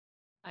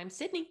I'm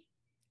Sydney.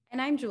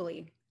 And I'm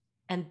Julie.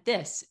 And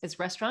this is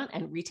Restaurant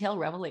and Retail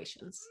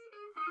Revelations.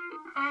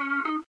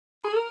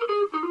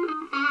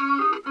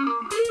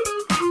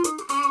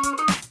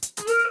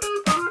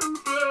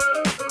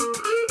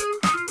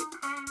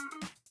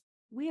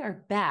 We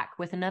are back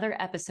with another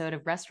episode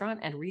of Restaurant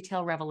and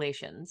Retail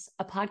Revelations,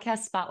 a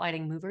podcast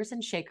spotlighting movers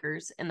and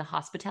shakers in the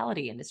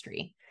hospitality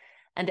industry.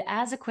 And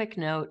as a quick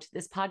note,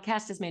 this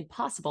podcast is made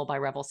possible by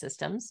Revel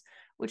Systems,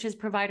 which is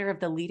provider of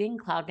the leading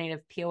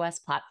cloud-native POS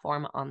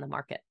platform on the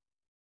market.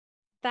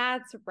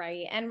 That's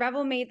right. And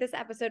Revel made this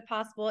episode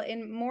possible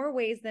in more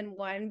ways than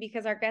one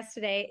because our guest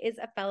today is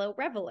a fellow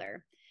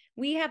Reveler.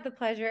 We have the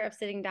pleasure of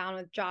sitting down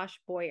with Josh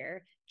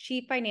Boyer,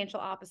 Chief Financial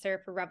Officer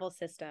for Revel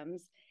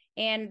Systems.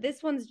 And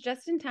this one's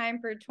just in time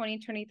for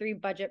 2023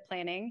 budget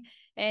planning.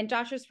 And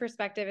Josh's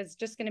perspective is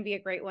just going to be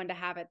a great one to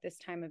have at this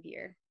time of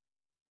year.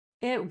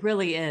 It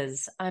really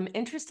is. I'm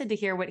interested to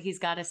hear what he's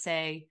got to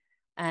say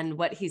and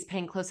what he's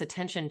paying close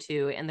attention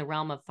to in the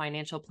realm of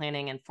financial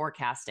planning and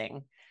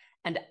forecasting.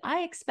 And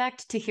I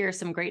expect to hear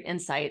some great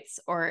insights,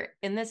 or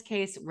in this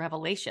case,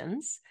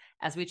 revelations,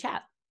 as we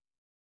chat.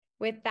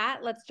 With that,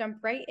 let's jump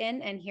right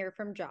in and hear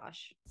from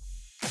Josh.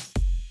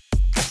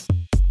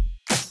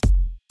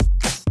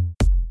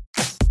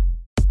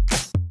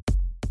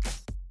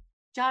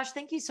 Josh,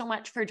 thank you so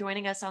much for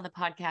joining us on the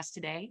podcast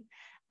today.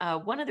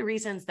 One of the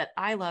reasons that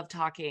I love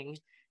talking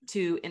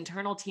to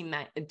internal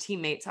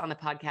teammates on the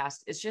podcast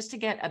is just to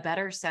get a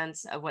better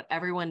sense of what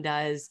everyone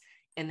does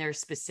in their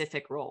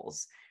specific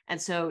roles. And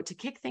so to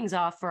kick things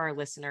off for our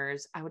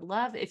listeners, I would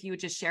love if you would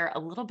just share a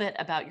little bit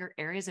about your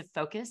areas of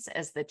focus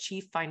as the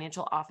Chief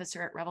Financial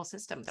Officer at Revel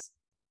Systems.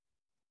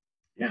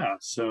 Yeah,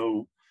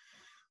 so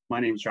my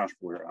name is Josh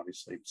Boyer,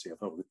 obviously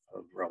CFO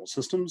of Revel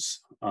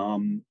Systems.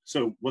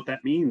 So what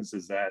that means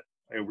is that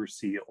I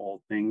oversee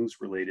all things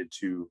related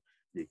to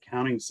the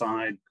accounting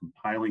side,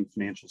 compiling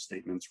financial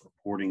statements,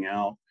 reporting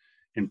out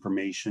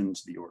information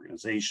to the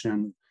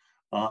organization,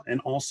 and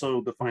also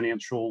the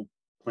financial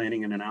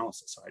planning and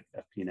analysis side,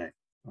 FP&A,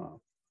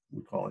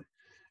 we call it.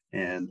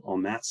 And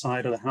on that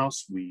side of the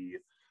house, we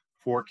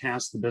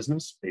forecast the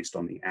business based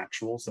on the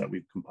actuals that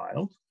we've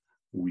compiled.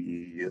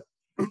 We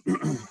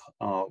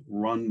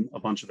run a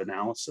bunch of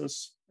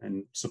analysis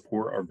and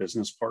support our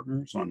business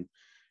partners on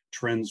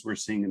trends we're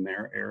seeing in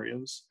their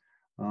areas.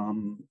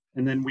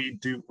 And then we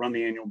do run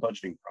the annual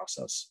budgeting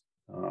process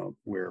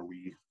where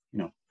we,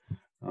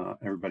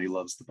 everybody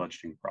loves the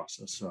budgeting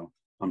process. So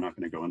I'm not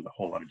going to go into a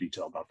whole lot of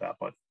detail about that,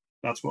 but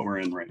that's what we're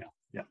in right now.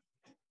 Yeah.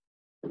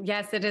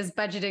 Yes, it is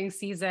budgeting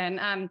season.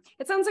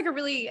 It sounds like a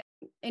really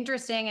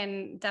interesting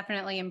and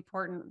definitely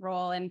important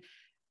role. And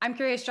I'm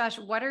curious, Josh,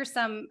 what are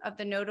some of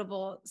the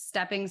notable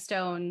stepping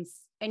stones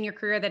in your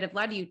career that have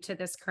led you to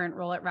this current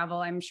role at Revel?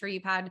 I'm sure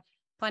you've had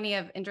plenty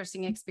of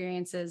interesting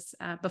experiences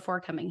before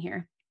coming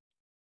here.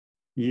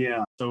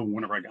 Yeah. So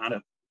whenever I got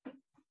it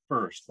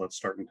first, let's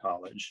start in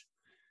college.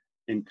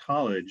 In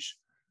college,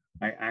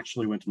 I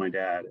actually went to my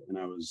dad, and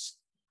I was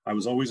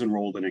always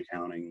enrolled in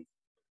accounting.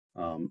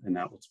 And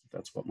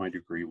that's what my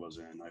degree was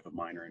in. I have a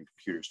minor in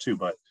computers too,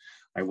 but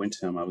I went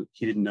to him.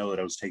 He didn't know that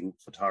I was taking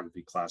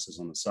photography classes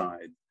on the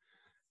side.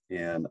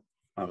 And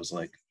I was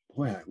like,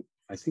 boy,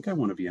 I think I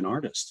want to be an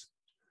artist.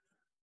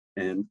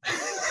 And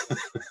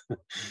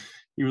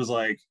he was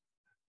like,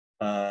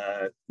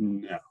 no,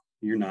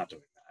 you're not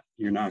doing that.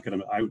 You're not going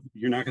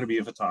to be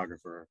a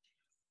photographer.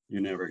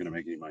 You're never going to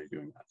make any money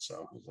doing that.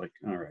 So I was like,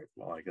 all right,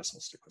 well, I guess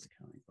I'll stick with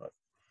accounting.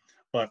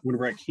 But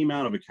whenever I came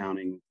out of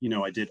accounting,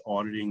 I did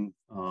auditing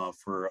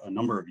for a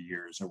number of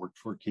years. I worked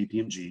for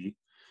KPMG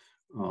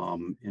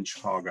in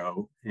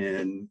Chicago.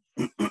 And,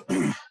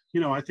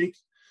 I think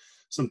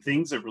some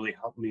things that really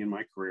helped me in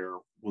my career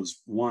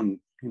was one,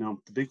 the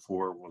Big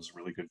Four was a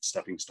really good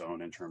stepping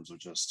stone in terms of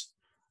just,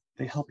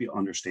 they help you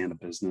understand a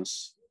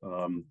business,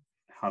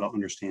 how to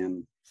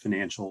understand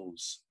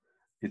financials.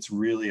 It's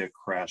really a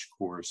crash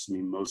course. I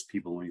mean, most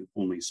people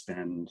only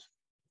spend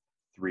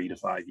 3 to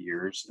 5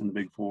 years in the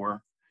Big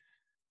Four,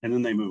 and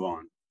then they move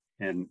on.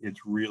 And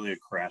it's really a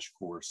crash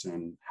course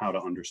in how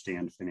to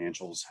understand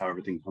financials, how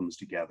everything comes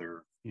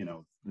together,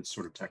 this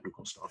sort of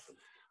technical stuff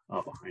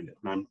behind it.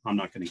 And I'm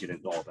not going to get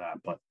into all that,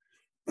 but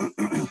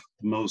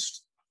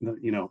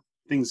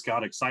things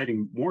got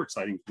more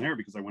exciting from there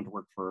because I went to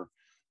work for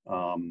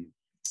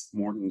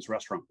Morton's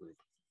Restaurant Group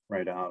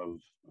right out of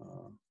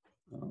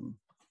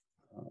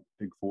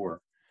Big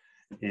Four.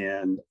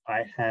 And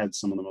I had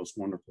some of the most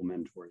wonderful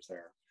mentors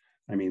there.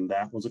 I mean,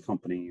 that was a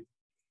company.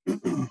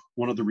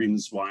 One of the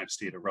reasons why I've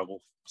stayed at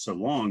Revel so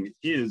long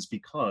is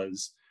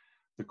because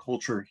the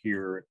culture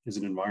here is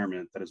an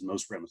environment that is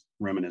most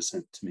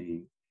reminiscent to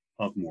me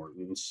of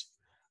Morton's.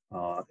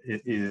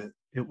 It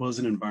was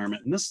an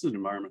environment, and this is an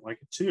environment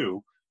like it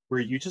too, where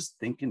you just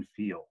think and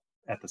feel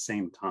at the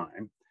same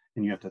time,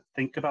 and you have to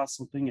think about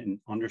something and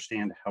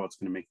understand how it's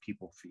going to make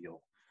people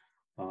feel.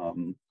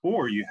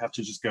 Or you have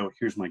to just go,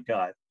 here's my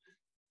gut,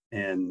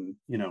 and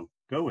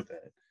go with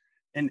it.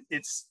 And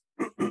it's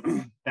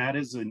that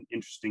is an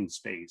interesting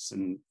space,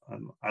 and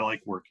I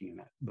like working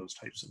in those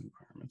types of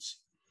environments.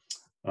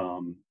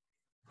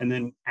 And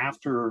then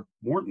after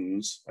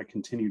Morton's, I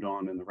continued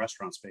on in the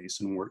restaurant space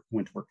and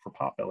went to work for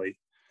Potbelly,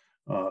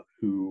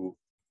 who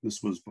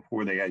this was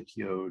before they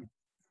IPO'd.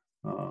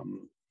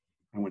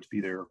 I went to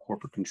be their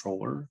corporate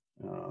controller.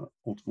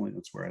 Ultimately,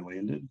 that's where I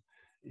landed.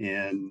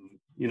 And,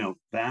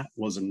 that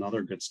was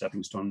another good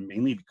stepping stone,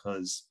 mainly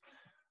because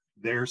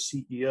their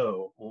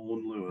CEO,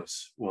 Olin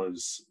Lewis,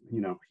 was,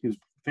 he was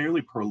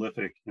fairly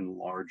prolific in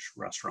large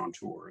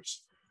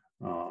restaurateurs.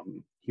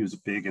 He was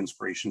a big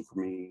inspiration for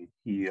me.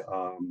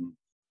 I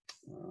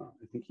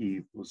think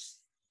he was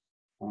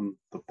on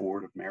the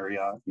board of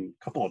Marriott and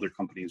a couple other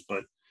companies,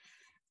 but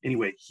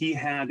anyway, he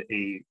had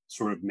a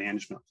sort of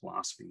management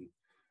philosophy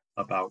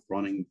about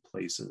running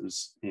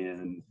places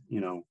and,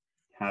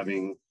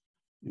 having,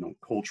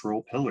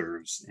 cultural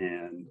pillars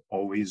and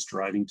always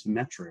driving to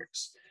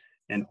metrics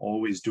and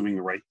always doing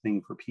the right thing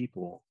for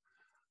people.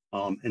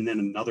 And then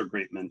another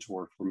great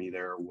mentor for me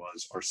there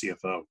was our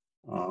CFO,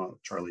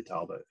 Charlie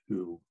Talbot,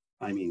 who,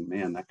 I mean,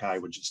 man, that guy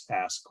would just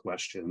ask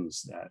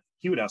questions that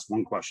he would ask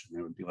one question. And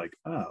it would be like,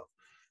 oh,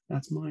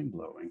 that's mind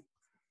blowing,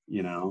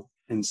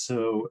 And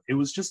so it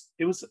was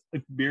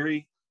a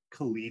very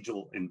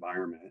collegial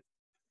environment.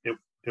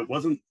 It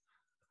wasn't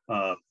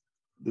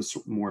this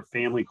more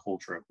family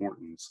culture at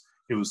Morton's.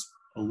 It was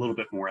a little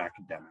bit more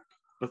academic,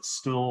 but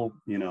still,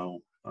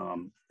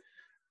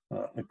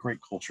 a great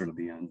culture to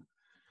be in.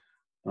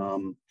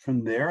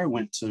 From there, I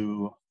went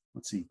to,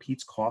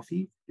 Pete's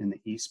Coffee in the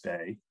East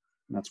Bay.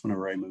 And that's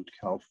whenever I moved to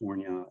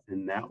California.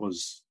 And that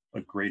was a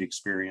great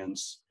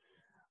experience.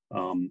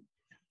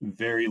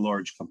 Very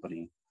large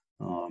company.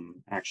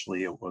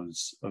 Actually, it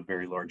was a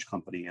very large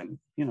company and,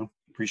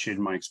 appreciated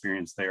my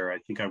experience there. I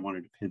think I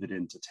wanted to pivot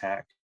into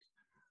tech.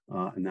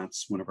 And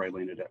that's whenever I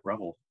landed at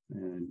Revel.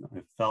 And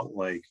I felt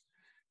like,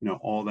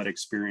 all that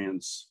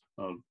experience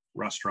of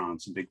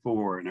restaurants and Big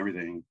Four and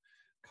everything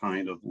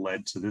kind of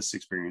led to this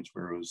experience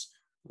where it was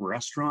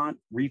restaurant,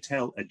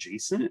 retail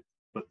adjacent,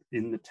 but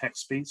in the tech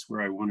space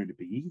where I wanted to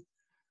be.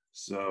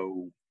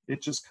 So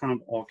it just kind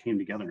of all came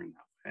together in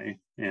that way.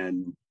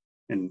 And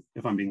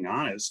if I'm being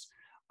honest,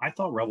 I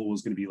thought Revel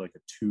was going to be like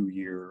a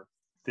 2-year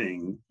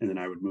thing, and then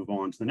I would move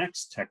on to the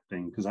next tech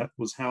thing because that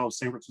was how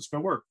San Francisco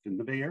worked and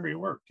the Bay Area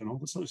worked and all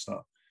this other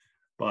stuff.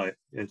 But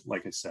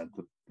like I said,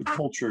 the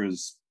culture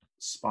is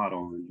spot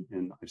on,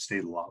 and I've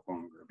stayed a lot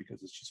longer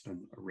because it's just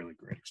been a really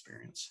great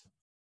experience.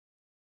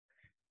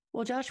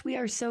 Well, Josh, we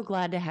are so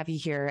glad to have you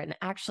here. And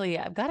actually,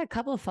 I've got a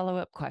couple of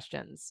follow-up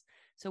questions.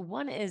 So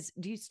one is,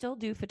 do you still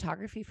do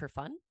photography for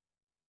fun?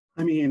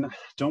 I mean,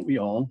 don't we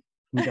all?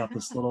 We got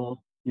this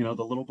little, the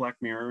little black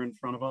mirror in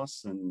front of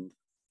us and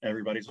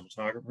everybody's a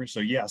photographer. So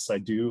yes, I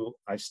do.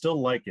 I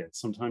still like it.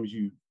 Sometimes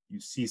you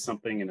see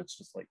something and it's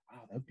just like,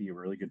 wow, that'd be a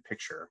really good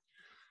picture.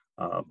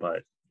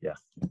 But yeah,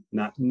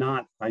 not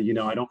I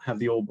don't have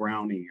the old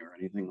Brownie or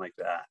anything like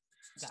that.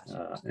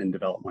 Gotcha. And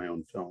develop my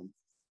own film.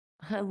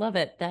 I love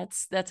it.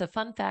 That's a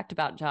fun fact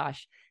about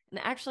Josh. And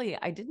actually,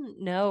 I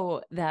didn't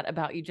know that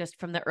about you just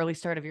from the early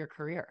start of your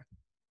career.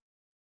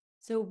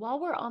 So while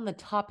we're on the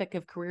topic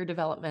of career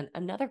development,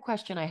 another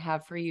question I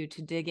have for you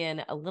to dig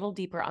in a little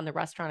deeper on the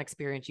restaurant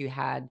experience you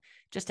had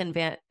just in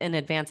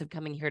advance of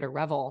coming here to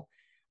Revel.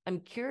 I'm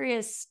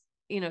curious,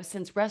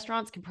 since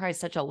restaurants comprise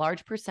such a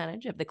large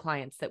percentage of the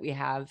clients that we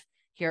have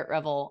here at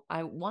Revel,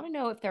 I want to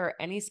know if there are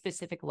any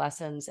specific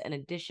lessons in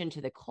addition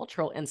to the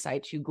cultural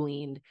insights you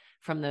gleaned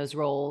from those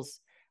roles.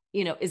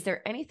 Is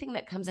there anything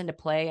that comes into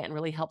play and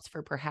really helps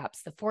for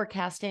perhaps the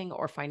forecasting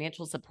or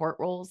financial support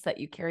roles that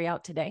you carry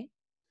out today?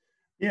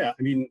 Yeah,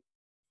 I mean,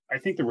 I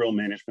think the real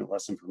management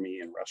lesson for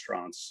me in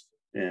restaurants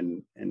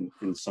and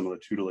in some of the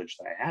tutelage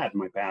that I had in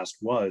my past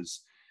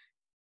was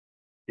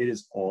it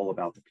is all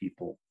about the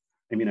people.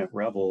 I mean, at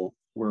Revel,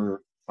 we're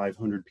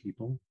 500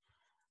 people.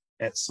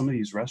 At some of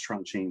these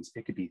restaurant chains,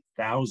 it could be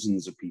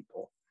thousands of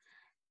people.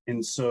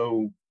 And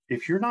so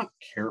if you're not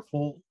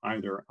careful,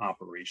 either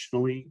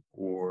operationally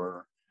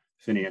or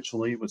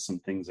financially with some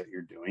things that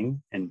you're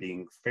doing and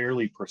being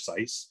fairly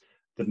precise,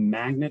 the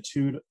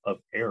magnitude of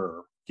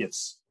error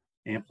gets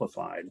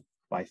amplified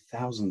by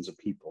thousands of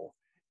people.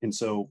 And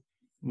so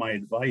my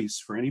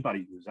advice for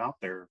anybody who's out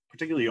there,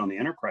 particularly on the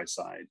enterprise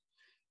side,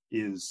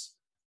 is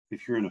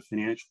if you're in a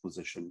financial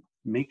position,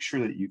 make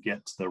sure that you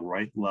get to the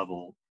right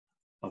level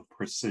of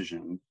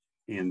precision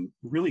and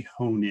really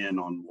hone in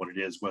on what it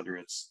is, whether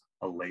it's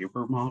a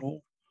labor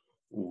model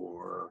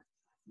or,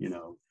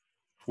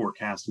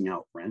 forecasting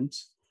out rent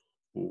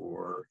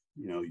or,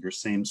 your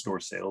same store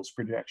sales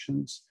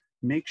projections.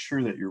 Make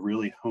sure that you're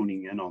really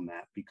honing in on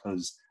that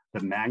because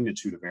the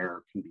magnitude of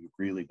error can be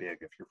really big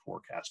if you're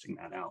forecasting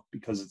that out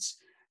because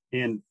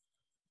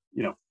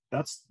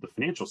that's the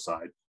financial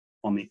side.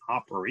 On the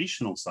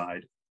operational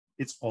side,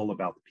 it's all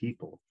about the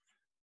people.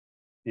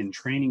 In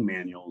training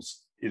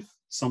manuals, if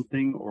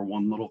something or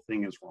one little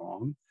thing is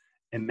wrong,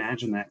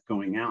 imagine that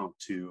going out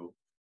to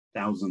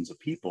thousands of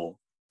people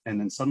and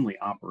then suddenly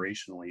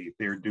operationally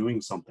they're doing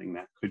something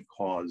that could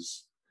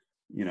cause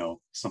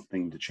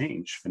something to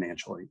change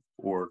financially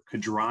or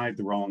could drive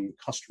the wrong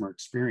customer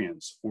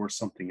experience or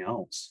something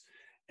else.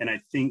 And I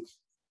think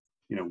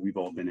we've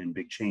all been in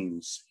big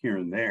chains here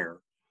and there,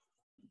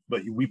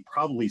 but we've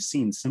probably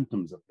seen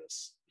symptoms of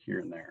this here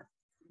and there,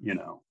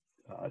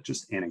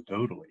 just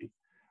anecdotally.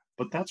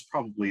 But that's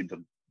probably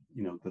the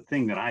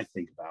thing that I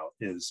think about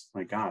is,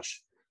 my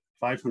gosh,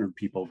 500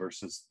 people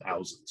versus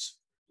thousands,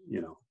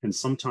 and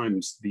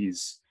sometimes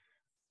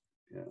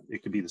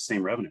it could be the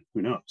same revenue.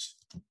 Who knows?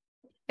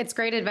 It's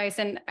great advice.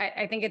 And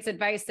I think it's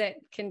advice that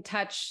can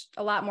touch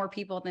a lot more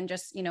people than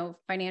just,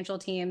 financial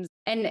teams.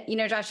 And,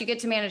 Josh, you get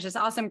to manage this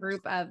awesome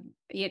group of,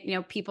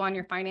 people on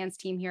your finance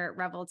team here at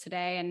Revel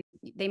today. And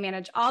they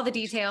manage all the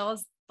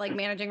details, like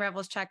managing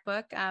Revel's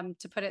checkbook,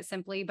 to put it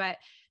simply. But,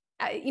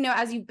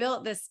 as you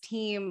built this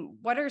team,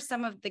 what are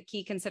some of the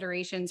key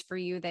considerations for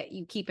you that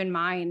you keep in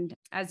mind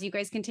as you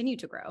guys continue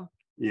to grow?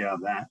 Yeah,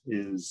 that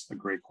is a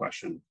great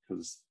question,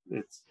 because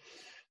it's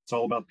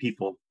all about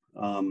people.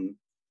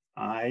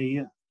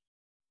 I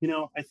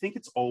think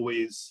it's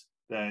always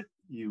that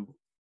you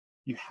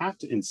have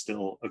to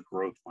instill a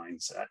growth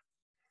mindset.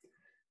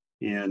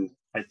 And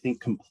I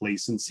think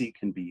complacency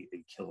can be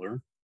a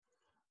killer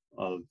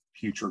of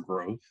future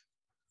growth.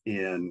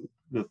 And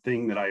the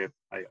thing that I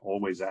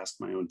always ask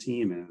my own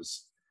team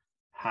is,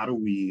 how do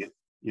we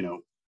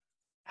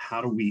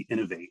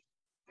innovate?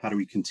 How do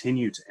we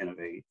continue to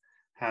innovate?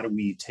 How do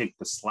we take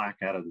the slack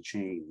out of the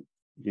chain?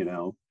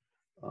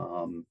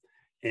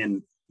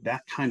 And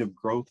that kind of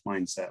growth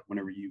mindset,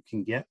 whenever you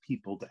can get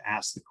people to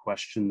ask the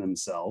question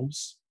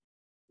themselves,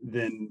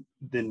 then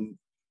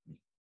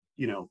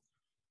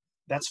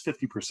that's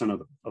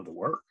 50% of the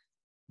work,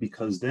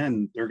 because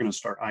then they're going to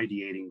start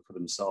ideating for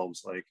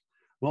themselves, like,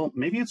 well,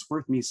 maybe it's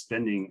worth me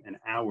spending an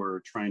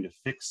hour trying to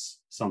fix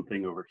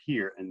something over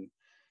here. And,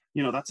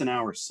 that's an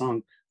hour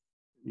sunk,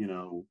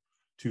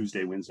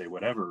 Tuesday, Wednesday,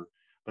 whatever,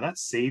 but that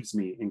saves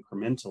me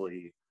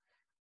incrementally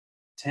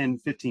 10,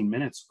 15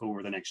 minutes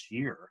over the next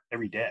year,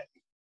 every day.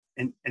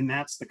 And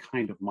that's the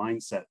kind of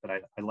mindset that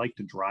I like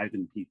to drive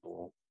in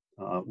people.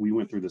 We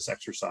went through this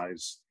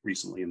exercise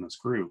recently in this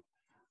group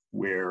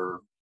where,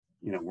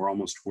 we're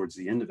almost towards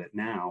the end of it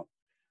now.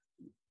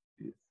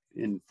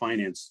 In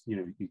finance,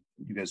 you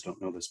guys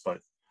don't know this, but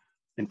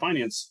in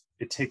finance,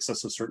 it takes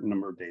us a certain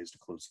number of days to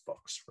close the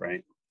books,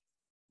 right?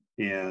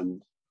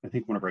 And I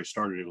think whenever I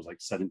started, it was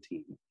like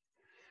 17. And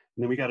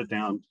then we got it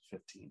down to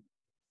 15.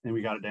 And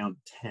we got it down to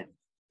 10.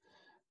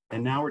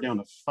 And now we're down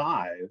to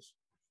 5.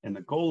 And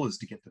the goal is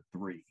to get to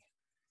 3,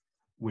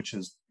 which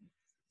is,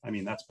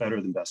 that's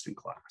better than best in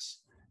class.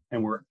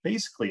 And we're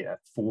basically at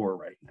 4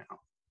 right now.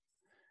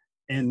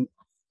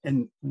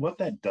 And what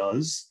that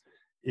does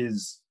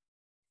is,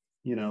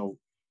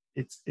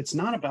 it's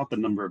not about the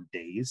number of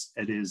days.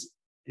 It is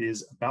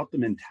about the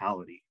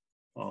mentality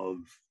of,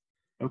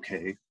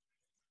 okay,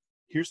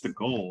 here's the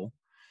goal.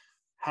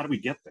 How do we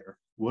get there?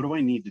 What do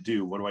I need to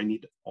do? What do I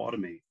need to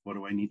automate? What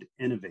do I need to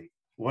innovate?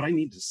 What I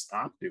need to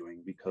stop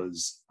doing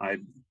because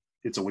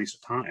it's a waste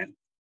of time,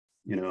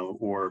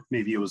 or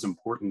maybe it was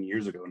important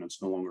years ago and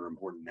it's no longer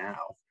important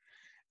now.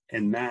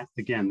 And that,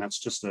 again, that's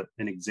just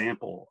an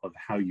example of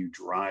how you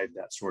drive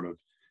that sort of,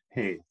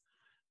 hey,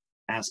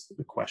 ask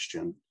the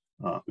question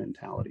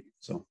mentality.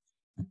 So,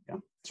 yeah,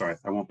 sorry,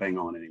 I won't bang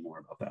on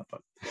anymore about that,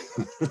 but.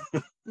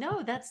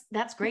 No,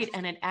 that's great.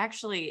 And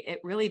it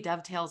really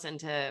dovetails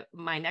into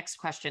my next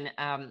question.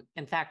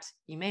 In fact,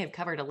 you may have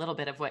covered a little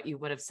bit of what you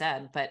would have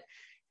said, but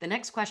the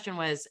next question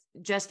was,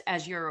 just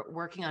as you're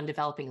working on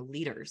developing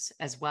leaders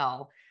as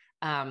well,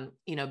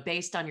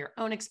 based on your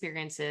own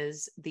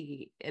experiences,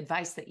 the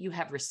advice that you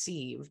have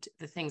received,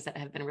 the things that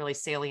have been really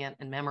salient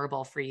and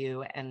memorable for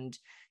you and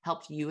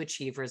helped you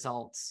achieve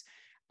results,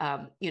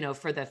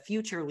 for the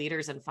future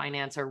leaders in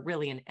finance or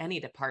really in any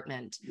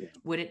department,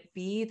 would it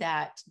be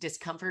that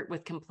discomfort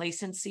with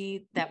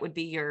complacency that would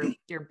be your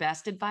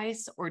best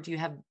advice? Or do you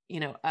have,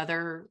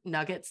 other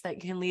nuggets that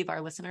you can leave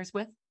our listeners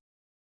with?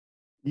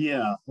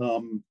 Yeah.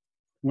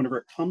 Whenever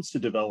it comes to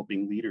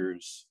developing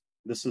leaders,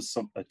 this is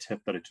a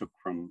tip that I took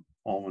from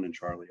Alwyn and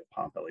Charlie at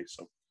Potbelly.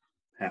 So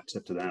hat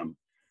tip to them.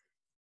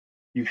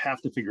 You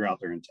have to figure out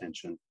their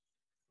intention.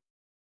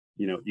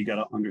 You got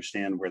to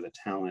understand where the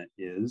talent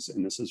is.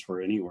 And this is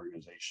for any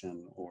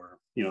organization, or,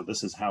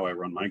 this is how I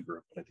run my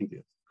group, but I think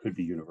it could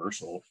be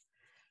universal.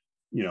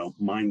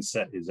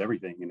 Mindset is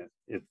everything. And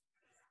if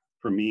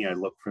for me, I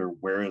look for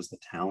where is the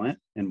talent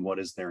and what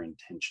is their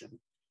intention.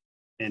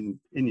 And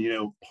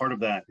part of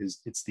that is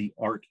it's the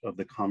art of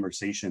the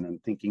conversation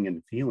and thinking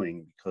and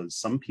feeling, because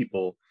some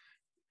people,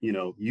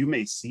 you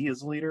may see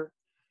as a leader,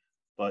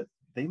 but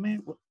they may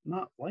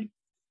not like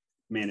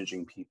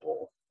managing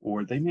people,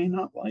 or they may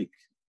not like,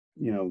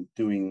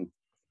 doing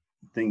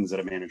things that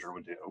a manager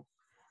would do.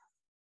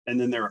 And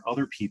then there are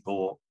other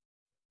people,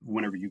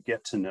 whenever you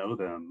get to know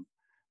them,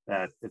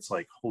 that it's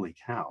like, holy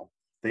cow,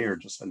 they are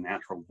just a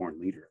natural born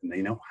leader, and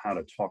they know how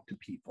to talk to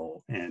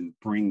people and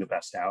bring the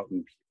best out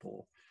in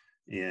people.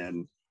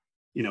 And,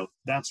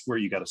 that's where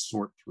you got to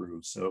sort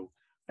through. So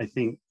I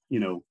think,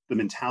 the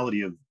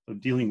mentality of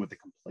dealing with the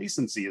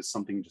complacency is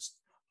something just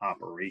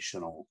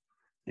operational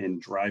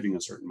and driving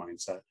a certain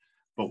mindset.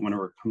 But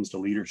whenever it comes to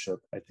leadership,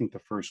 I think the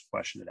first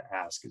question to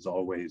ask is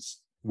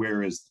always,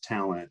 where is the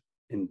talent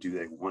and do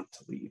they want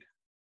to lead?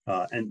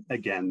 And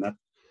again, that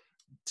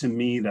to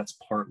me, that's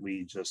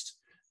partly just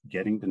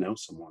getting to know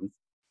someone.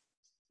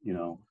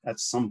 At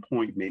some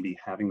point, maybe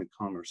having the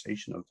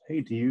conversation of,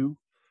 hey, do you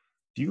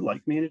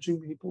like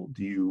managing people?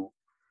 Do you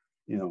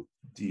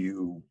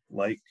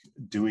like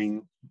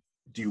doing,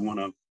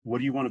 what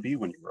do you want to be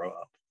when you grow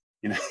up?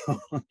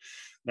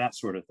 That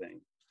sort of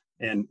thing.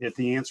 And if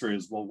the answer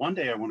is, well, one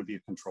day I want to be a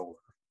controller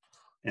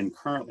and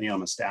currently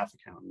I'm a staff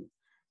accountant,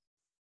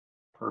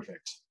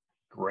 perfect,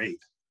 great.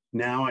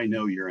 Now I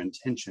know your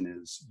intention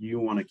is you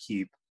want to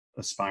keep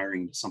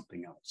aspiring to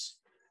something else.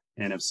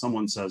 And if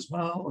someone says,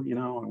 well, I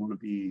want to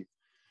be,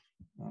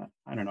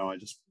 I don't know, I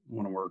just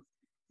want to work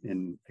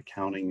in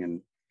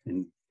accounting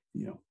and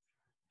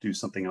do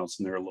something else,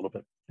 and they're a little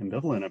bit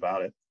ambivalent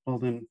about it, well,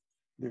 then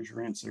there's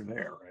your answer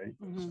there, right?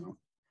 Mm-hmm. So.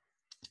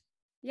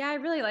 Yeah, I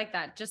really like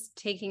that. Just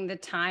taking the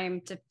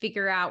time to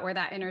figure out where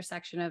that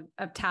intersection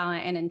of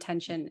talent and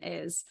intention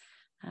is.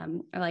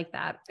 I like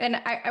that. And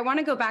I want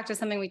to go back to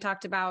something we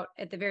talked about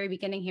at the very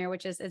beginning here,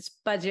 which is it's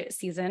budget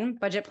season,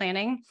 budget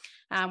planning.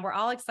 We're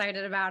all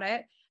excited about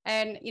it.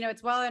 And,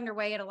 it's well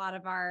underway at a lot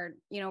of our,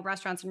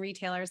 restaurants and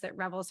retailers that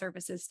Revel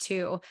services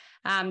too.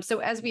 So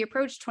as we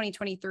approach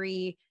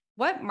 2023,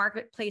 what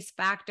marketplace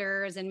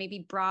factors and maybe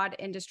broad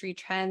industry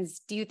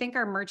trends do you think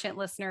our merchant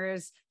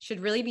listeners should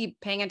really be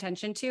paying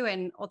attention to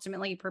and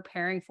ultimately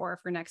preparing for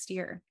next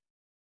year?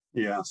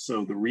 Yeah,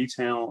 so the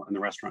retail and the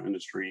restaurant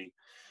industry,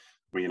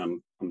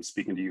 I'm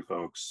speaking to you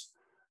folks.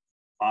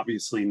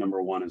 Obviously,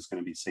 number one is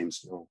going to be same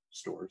store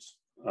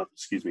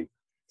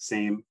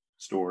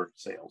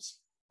sales,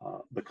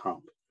 the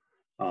comp.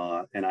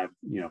 And I've,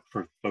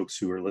 for folks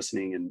who are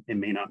listening and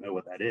may not know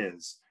what that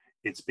is,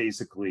 it's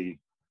basically,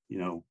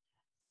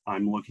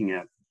 I'm looking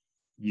at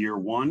year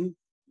one,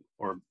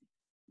 or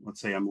let's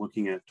say I'm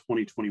looking at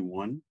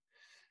 2021,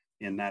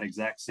 in that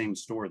exact same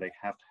store, they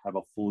have to have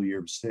a full year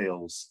of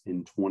sales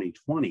in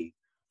 2020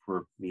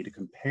 for me to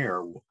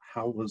compare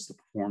how was the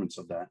performance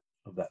of that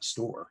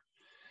store.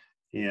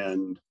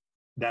 And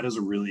that is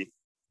a really,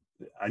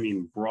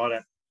 broad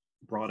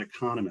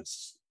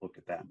economists look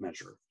at that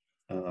measure.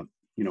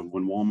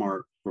 When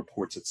Walmart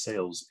reports its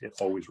sales, it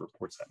always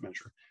reports that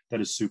measure.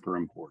 That is super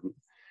important.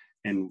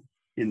 And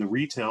in the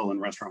retail and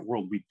restaurant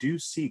world, we do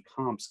see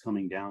comps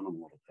coming down a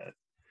little bit.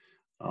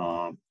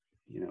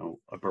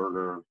 A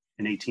burger,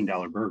 an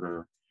 $18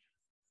 burger,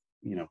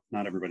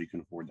 not everybody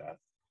can afford that.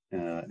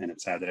 And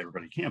it's sad that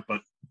everybody can't,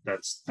 but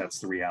that's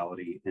the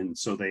reality. And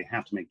so they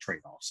have to make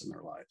trade-offs in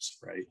their lives,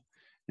 right?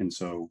 And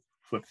so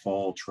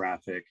footfall,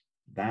 traffic,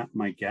 that,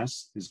 my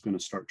guess, is going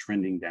to start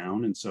trending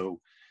down. And so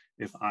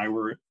if I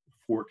were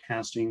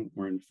forecasting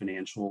or in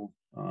financial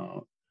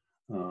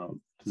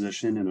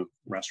position in a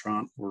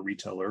restaurant or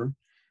retailer,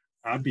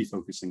 I'd be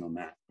focusing on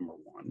that, number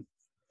one,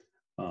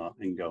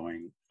 and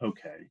going,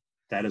 okay,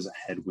 that is a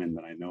headwind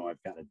that I know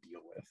I've got to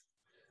deal with.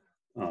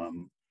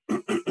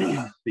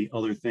 The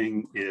other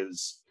thing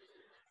is,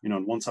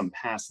 once I'm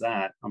past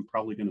that, I'm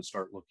probably going to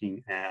start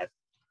looking at,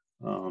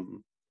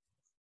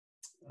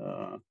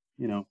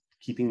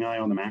 keeping an eye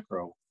on the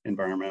macro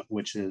environment,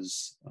 which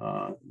is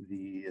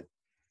the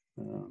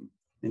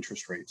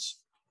interest rates.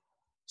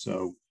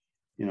 So,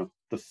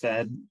 the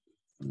Fed,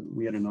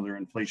 we had another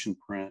inflation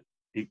print,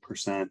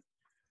 8%.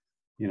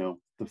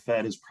 The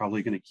Fed is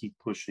probably going to keep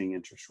pushing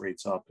interest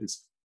rates up.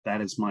 That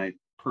is my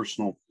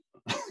personal,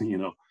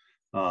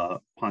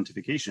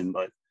 pontification,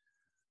 but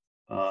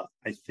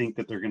I think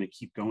that they're going to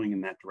keep going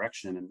in that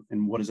direction.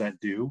 And what does that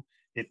do?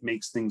 It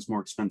makes things more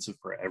expensive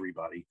for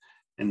everybody.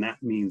 And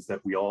that means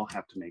that we all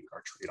have to make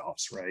our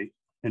trade-offs, right?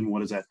 And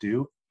what does that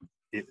do?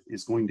 It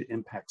is going to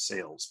impact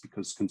sales,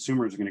 because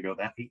consumers are going to go,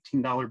 that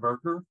 $18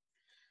 burger,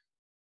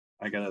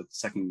 I got to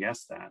second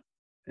guess that.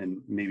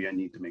 And maybe I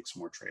need to make some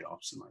more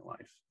trade-offs in my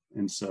life.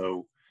 And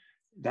so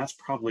that's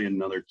probably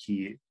another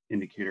key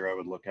indicator I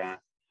would look at.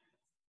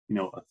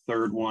 A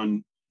third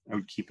one, I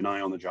would keep an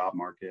eye on the job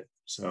market.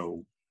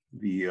 So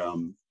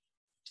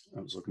I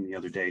was looking the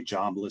other day,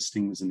 job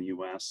listings in the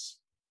US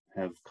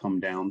have come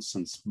down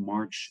since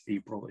March,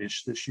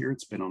 April-ish this year.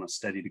 It's been on a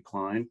steady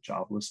decline,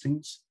 job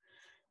listings.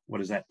 What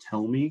does that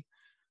tell me?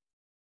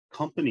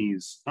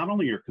 Companies, not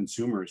only are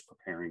consumers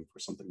preparing for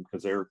something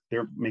because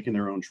they're making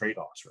their own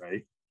trade-offs,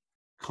 right?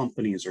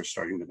 Companies are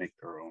starting to make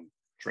their own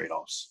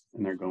trade-offs,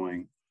 and they're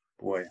going,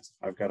 boy,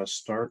 I've got to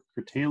start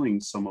curtailing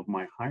some of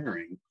my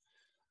hiring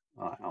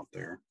out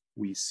there.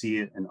 We see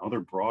it in other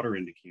broader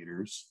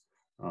indicators.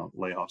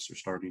 Layoffs are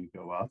starting to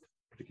go up,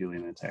 particularly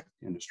in the tech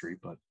industry,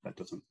 but that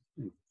doesn't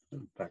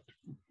affect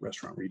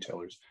restaurant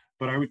retailers.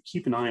 But I would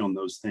keep an eye on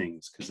those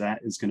things, because that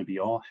is going to be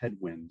all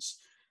headwinds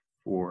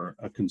for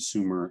a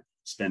consumer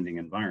spending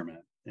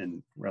environment,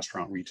 and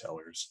restaurant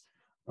retailers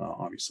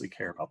obviously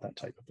care about that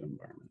type of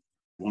environment.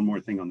 One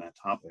more thing on that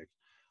topic.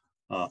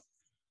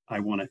 I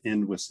want to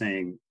end with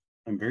saying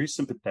I'm very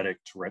sympathetic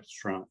to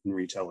restaurant and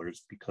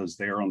retailers, because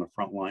they are on the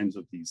front lines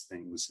of these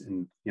things.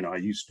 And, I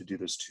used to do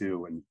this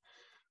too. And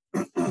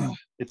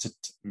it's a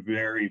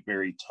very,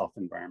 very tough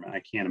environment.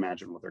 I can't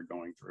imagine what they're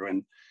going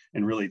through.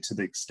 And really, to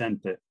the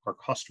extent that our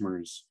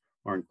customers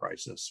are in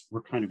crisis.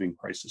 We're kind of in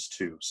crisis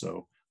too.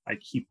 So I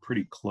keep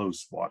pretty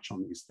close watch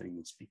on these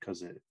things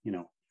because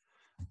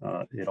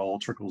it all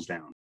trickles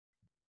down.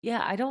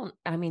 Yeah,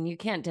 I mean, you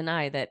can't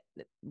deny that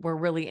we're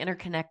really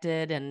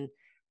interconnected and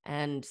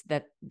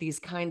that these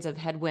kinds of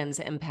headwinds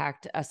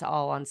impact us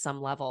all on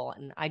some level.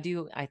 And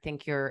I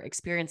think your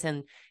experience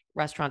in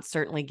restaurants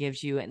certainly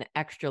gives you an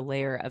extra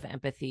layer of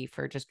empathy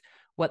for just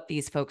what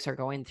these folks are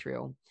going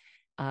through.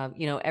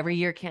 Every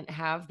year can't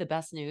have the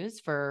best news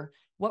for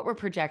what we're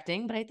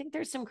projecting, but I think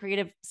there's some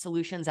creative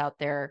solutions out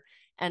there,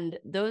 and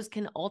those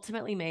can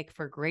ultimately make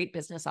for great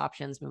business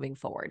options moving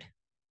forward.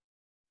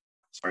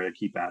 Sorry, I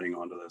keep adding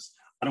on to this.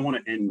 I don't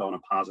want to end on a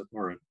positive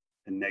or a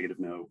negative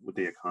note with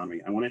the economy.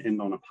 I want to end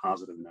on a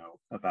positive note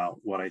about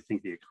what I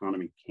think the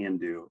economy can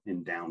do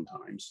in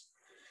downtimes.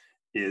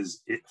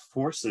 Is it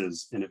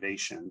forces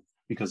innovation,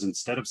 because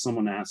instead of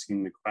someone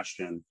asking the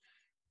question,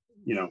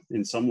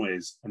 in some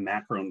ways, a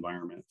macro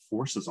environment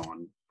forces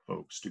on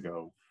folks to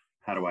go,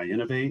 how do I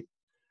innovate?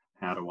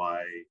 How do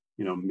I,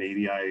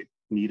 maybe I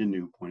need a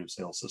new point of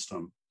sale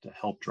system to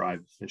help drive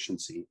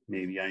efficiency.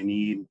 Maybe I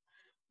need,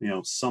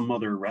 some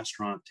other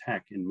restaurant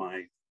tech in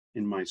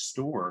my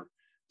store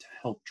to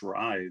help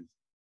drive,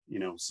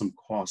 some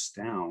costs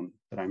down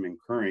that I'm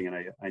incurring. And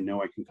I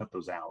know I can cut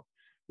those out,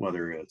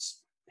 whether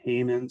it's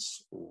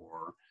payments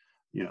or,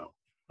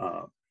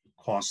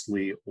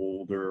 costly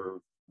older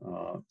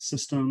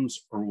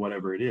systems or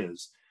whatever it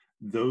is.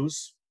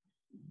 Those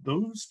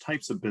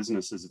types of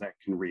businesses that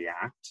can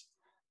react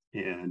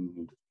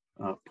and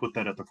put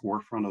that at the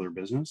forefront of their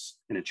business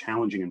in a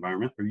challenging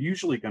environment are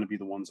usually going to be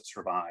the ones that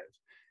survive.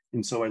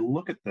 And so I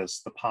look at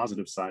this, the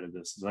positive side of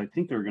this is I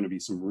think there are going to be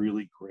some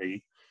really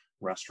great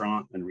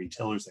restaurant and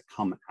retailers that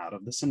come out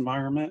of this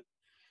environment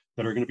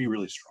that are going to be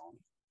really strong.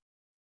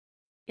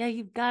 Yeah,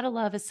 you've got to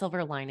love a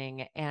silver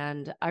lining.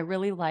 And I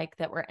really like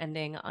that we're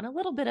ending on a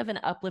little bit of an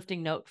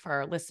uplifting note for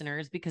our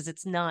listeners because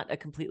it's not a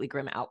completely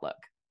grim outlook.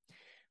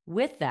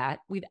 With that,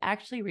 we've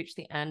actually reached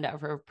the end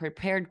of our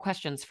prepared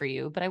questions for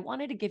you, but I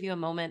wanted to give you a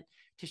moment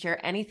to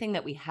share anything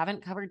that we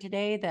haven't covered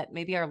today that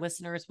maybe our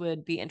listeners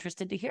would be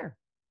interested to hear.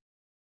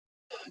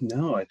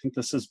 No, I think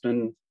this has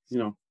been,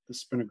 this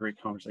has been a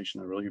great conversation.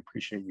 I really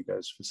appreciate you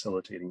guys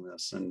facilitating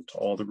this, and to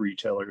all the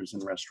retailers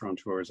and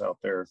restaurateurs out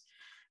there,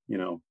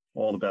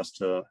 all the best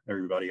to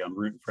everybody. I'm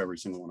rooting for every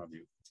single one of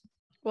you.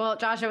 Well,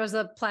 Josh, it was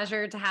a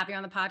pleasure to have you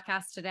on the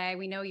podcast today.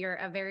 We know you're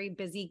a very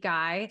busy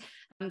guy.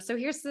 So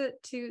here's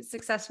to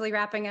successfully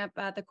wrapping up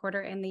the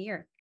quarter and the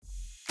year.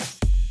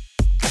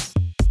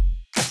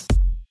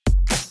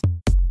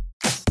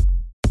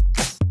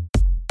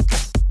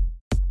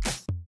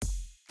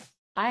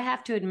 I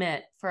have to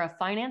admit, for a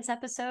finance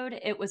episode,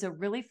 it was a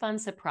really fun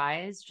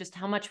surprise just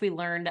how much we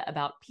learned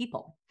about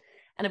people.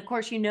 And of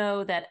course, you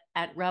know that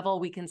at Revel,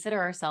 we consider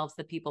ourselves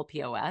the people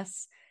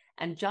POS.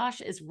 And Josh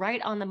is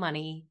right on the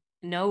money,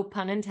 no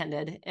pun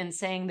intended, in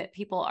saying that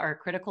people are a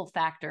critical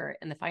factor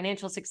in the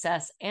financial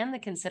success and the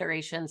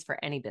considerations for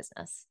any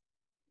business.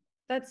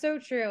 That's so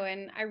true.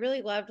 And I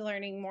really loved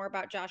learning more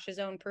about Josh's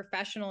own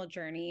professional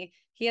journey.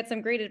 He had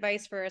some great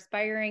advice for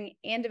aspiring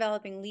and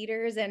developing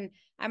leaders. And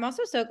I'm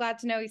also so glad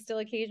to know he still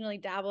occasionally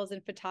dabbles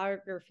in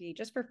photography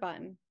just for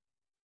fun.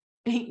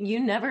 You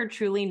never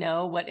truly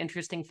know what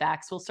interesting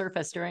facts will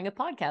surface during a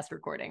podcast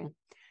recording.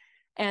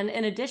 And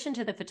in addition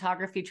to the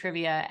photography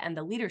trivia and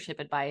the leadership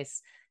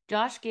advice,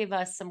 Josh gave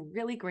us some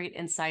really great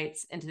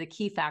insights into the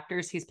key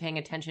factors he's paying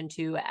attention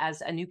to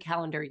as a new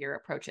calendar year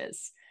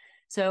approaches.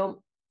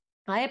 So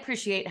I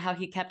appreciate how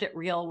he kept it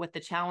real with the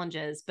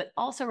challenges, but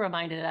also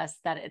reminded us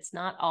that it's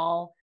not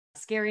all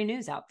scary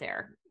news out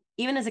there.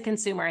 Even as a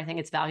consumer, I think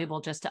it's valuable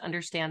just to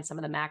understand some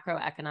of the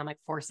macroeconomic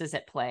forces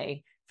at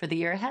play for the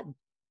year ahead.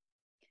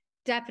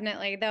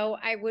 Definitely, though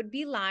I would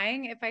be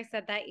lying if I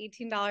said that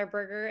 $18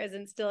 burger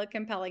isn't still a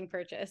compelling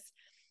purchase.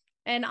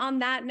 And on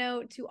that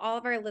note, to all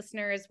of our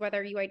listeners,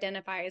 whether you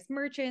identify as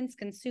merchants,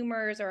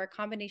 consumers, or a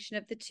combination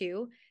of the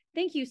two,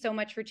 thank you so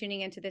much for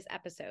tuning into this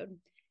episode.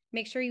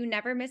 Make sure you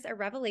never miss a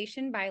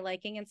revelation by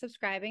liking and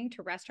subscribing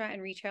to Restaurant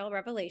and Retail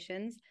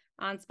Revelations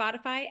on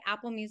Spotify,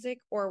 Apple Music,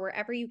 or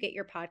wherever you get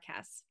your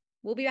podcasts.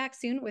 We'll be back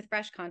soon with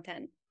fresh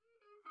content.